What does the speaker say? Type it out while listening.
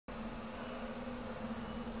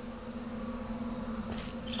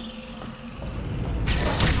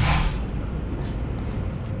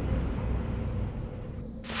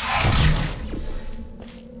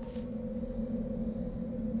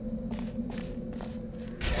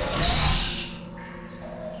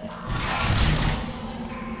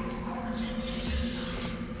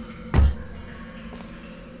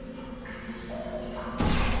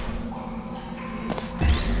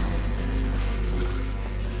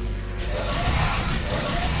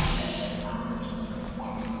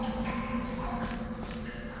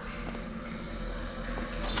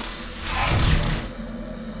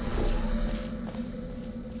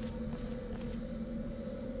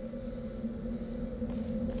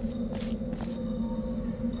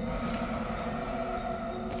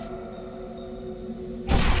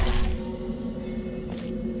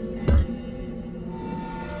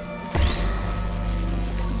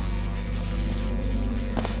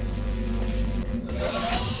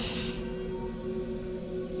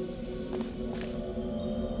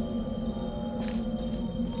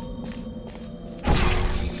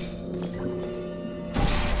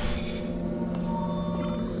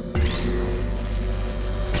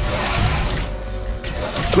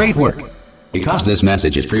Great work! Because this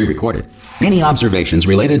message is pre-recorded, any observations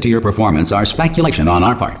related to your performance are speculation on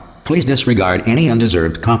our part. Please disregard any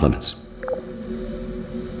undeserved compliments.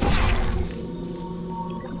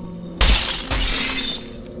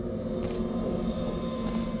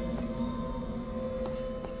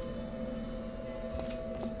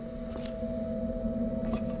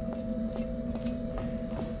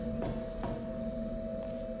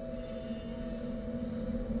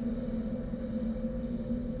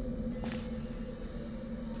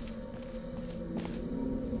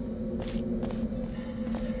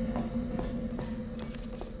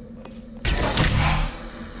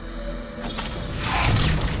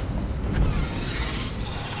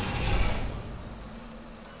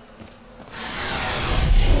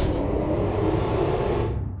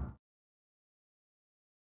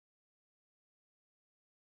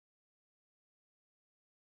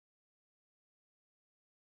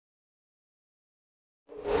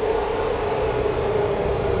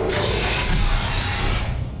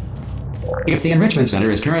 If the Enrichment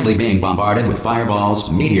Center is currently being bombarded with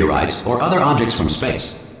fireballs, meteorites, or other objects from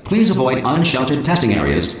space, please avoid unsheltered testing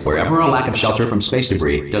areas wherever a lack of shelter from space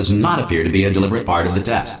debris does not appear to be a deliberate part of the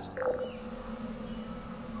test.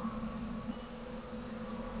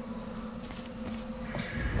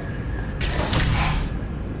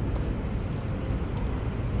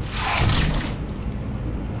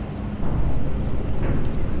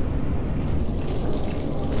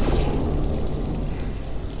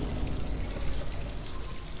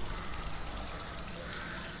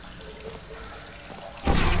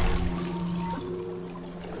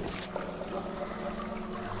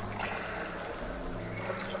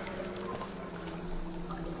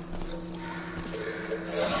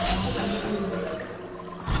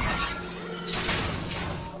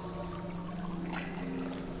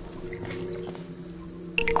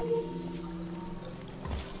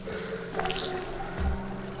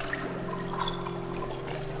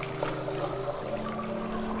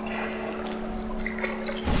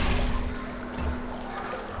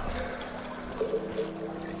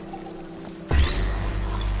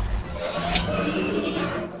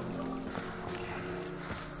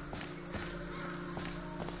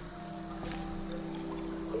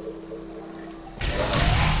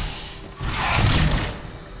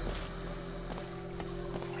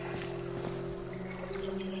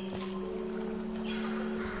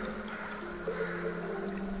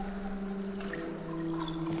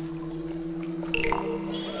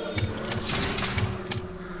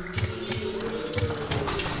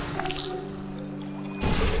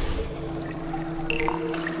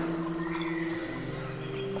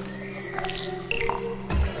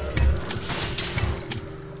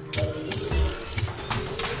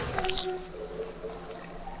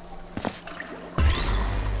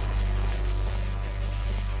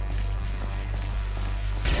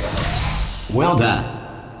 Well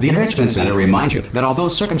done. The Enrichment Center reminds you that although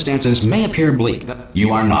circumstances may appear bleak,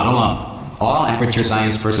 you are not alone. All Aperture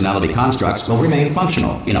Science personality constructs will remain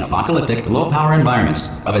functional in apocalyptic, low-power environments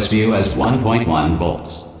of as few as 1.1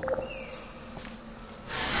 volts.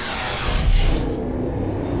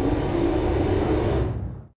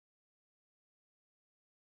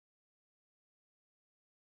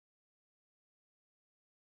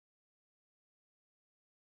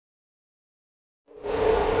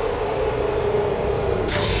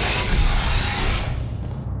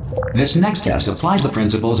 This next test applies the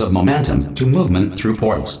principles of momentum to movement through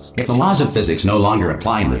portals. If the laws of physics no longer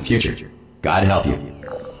apply in the future, God help you.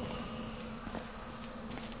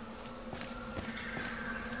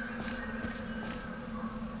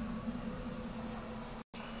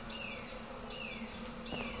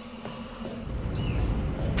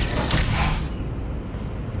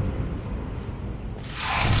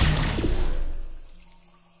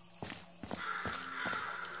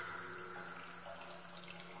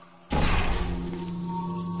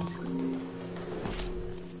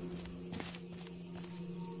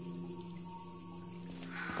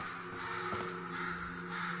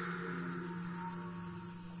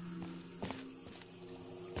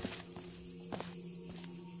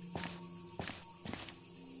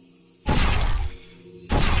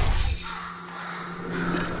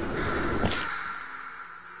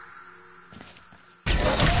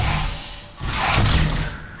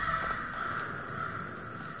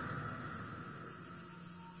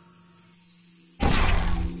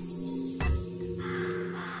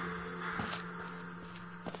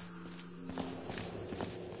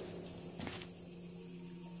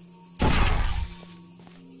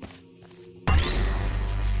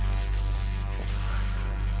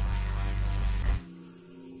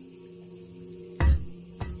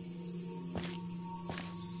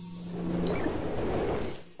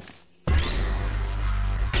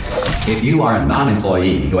 If you are a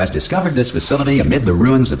non-employee who has discovered this facility amid the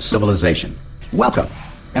ruins of civilization, welcome.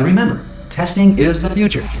 And remember, testing is the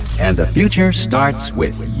future, and the future starts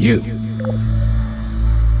with you.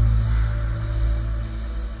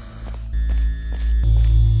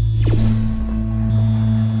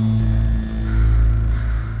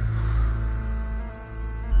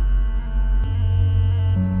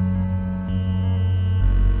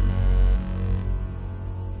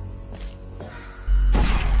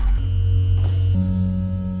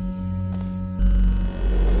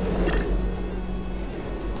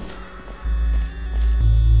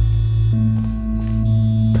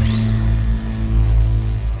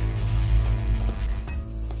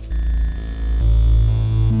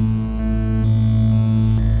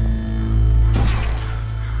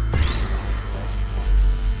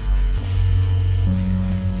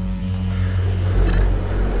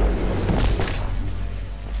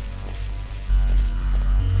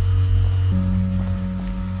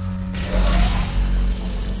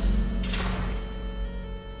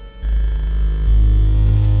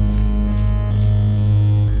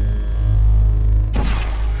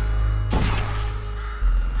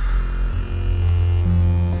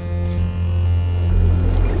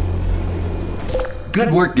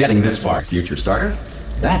 Good work getting this far, future starter.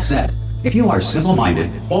 That said, if you are simple-minded,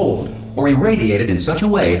 old, or irradiated in such a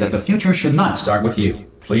way that the future should not start with you,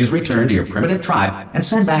 please return to your primitive tribe and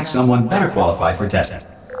send back someone better qualified for testing.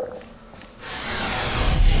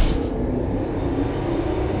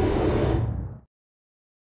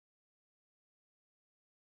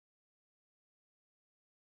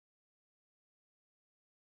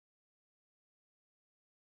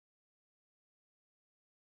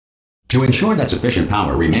 To ensure that sufficient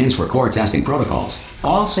power remains for core testing protocols,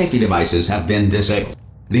 all safety devices have been disabled.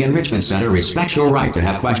 The Enrichment Center respects your right to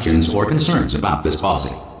have questions or concerns about this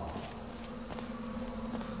policy.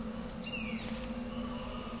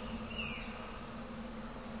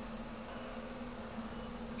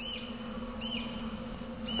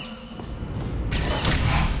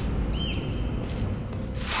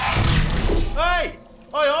 Hey!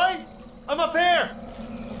 Oi! I'm up here!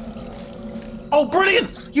 Oh,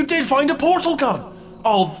 brilliant! You did find a portal gun!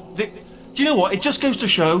 Oh, do you know what? It just goes to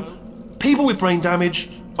show, people with brain damage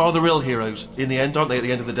are the real heroes in the end, aren't they, at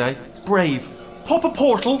the end of the day? Brave. Pop a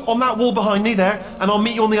portal on that wall behind me there, and I'll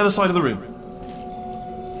meet you on the other side of the room.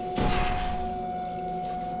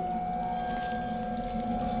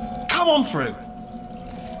 Come on through.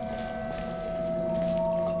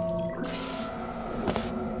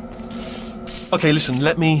 Okay, listen,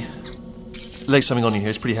 let me lay something on you here.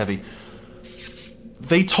 It's pretty heavy.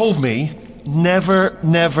 They told me never,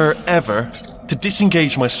 never, ever to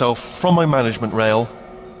disengage myself from my management rail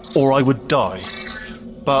or I would die.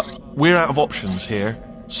 But we're out of options here.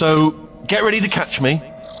 So get ready to catch me,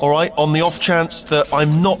 alright, on the off chance that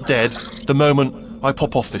I'm not dead the moment I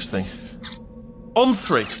pop off this thing. On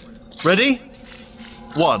 3. Ready?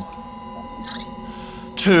 1,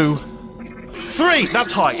 2, 3!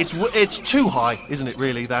 That's high. It's too high, isn't it,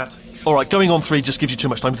 really, that? Alright, going on 3 just gives you too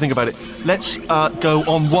much time to think about it. Let's go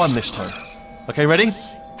on 1 this time. Okay, ready?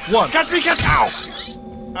 1. Catch me, catch... Ow!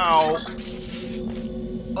 Ow.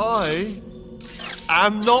 I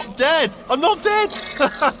am not dead. I'm not dead.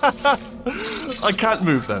 I can't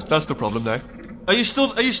move then. That's the problem now. Are you still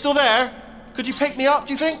there? Could you pick me up,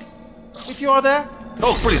 do you think? If you are there?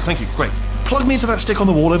 Oh, brilliant. Thank you. Great. Plug me into that stick on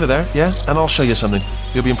the wall over there, yeah? And I'll show you something.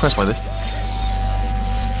 You'll be impressed by this.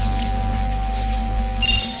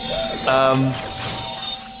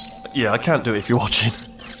 Yeah, I can't do it if you're watching.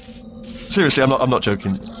 Seriously, I'm not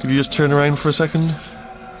joking. Could you just turn around for a second?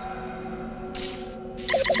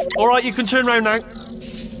 Alright, you can turn around now.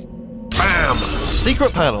 Bam!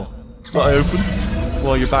 Secret panel. That I opened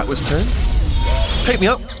while your back was turned. Pick me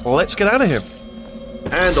up. Let's get out of here.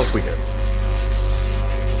 And off we go.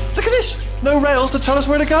 Look at this! No rail to tell us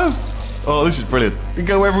where to go. Oh, this is brilliant. We can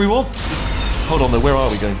go wherever we want. Hold on though, where are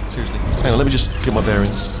we going? Seriously. Hang on, let me just get my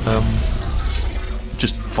bearings.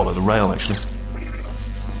 Just follow the rail, actually.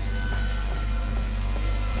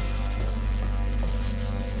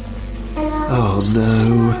 Oh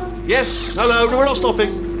no. Yes, hello, no, we're not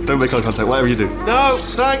stopping. Don't make eye contact, whatever you do. No,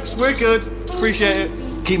 thanks, we're good. Appreciate it.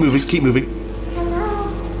 Keep moving, keep moving.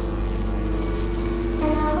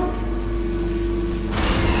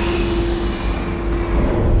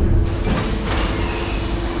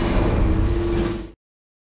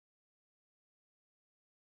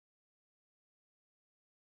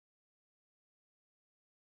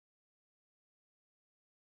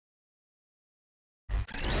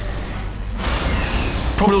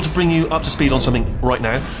 Probably ought to bring you up to speed on something right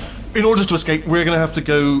now. In order to escape, we're going to have to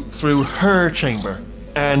go through her chamber.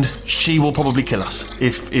 and she will probably kill us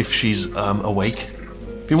if she's awake.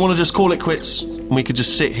 If you want to just call it quits, and we could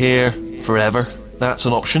just sit here forever, that's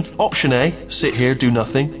an option. Option A, sit here, do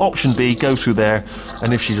nothing. Option B, go through there,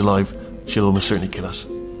 and if she's alive, she'll almost certainly kill us.